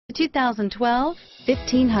2012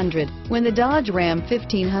 1500. When the Dodge Ram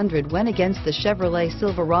 1500 went against the Chevrolet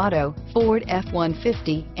Silverado, Ford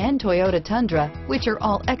F-150, and Toyota Tundra, which are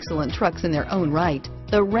all excellent trucks in their own right,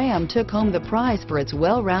 the Ram took home the prize for its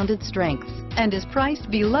well-rounded strengths and is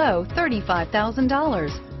priced below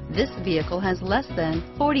 $35,000. This vehicle has less than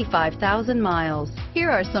 45,000 miles.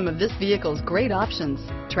 Here are some of this vehicle's great options: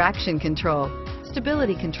 traction control,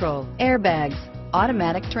 stability control, airbags,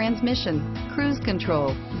 automatic transmission, cruise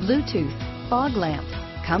control, Bluetooth, fog lamps,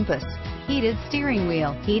 compass, heated steering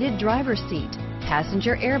wheel, heated driver's seat,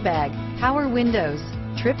 passenger airbag, power windows,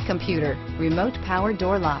 trip computer, remote power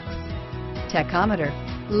door locks, tachometer,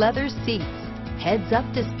 leather seats, heads-up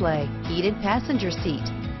display, heated passenger seat,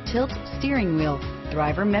 tilt steering wheel,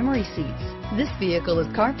 driver memory seats. This vehicle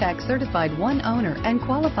is Carfax certified one owner and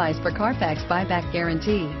qualifies for Carfax buyback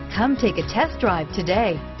guarantee. Come take a test drive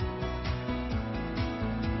today.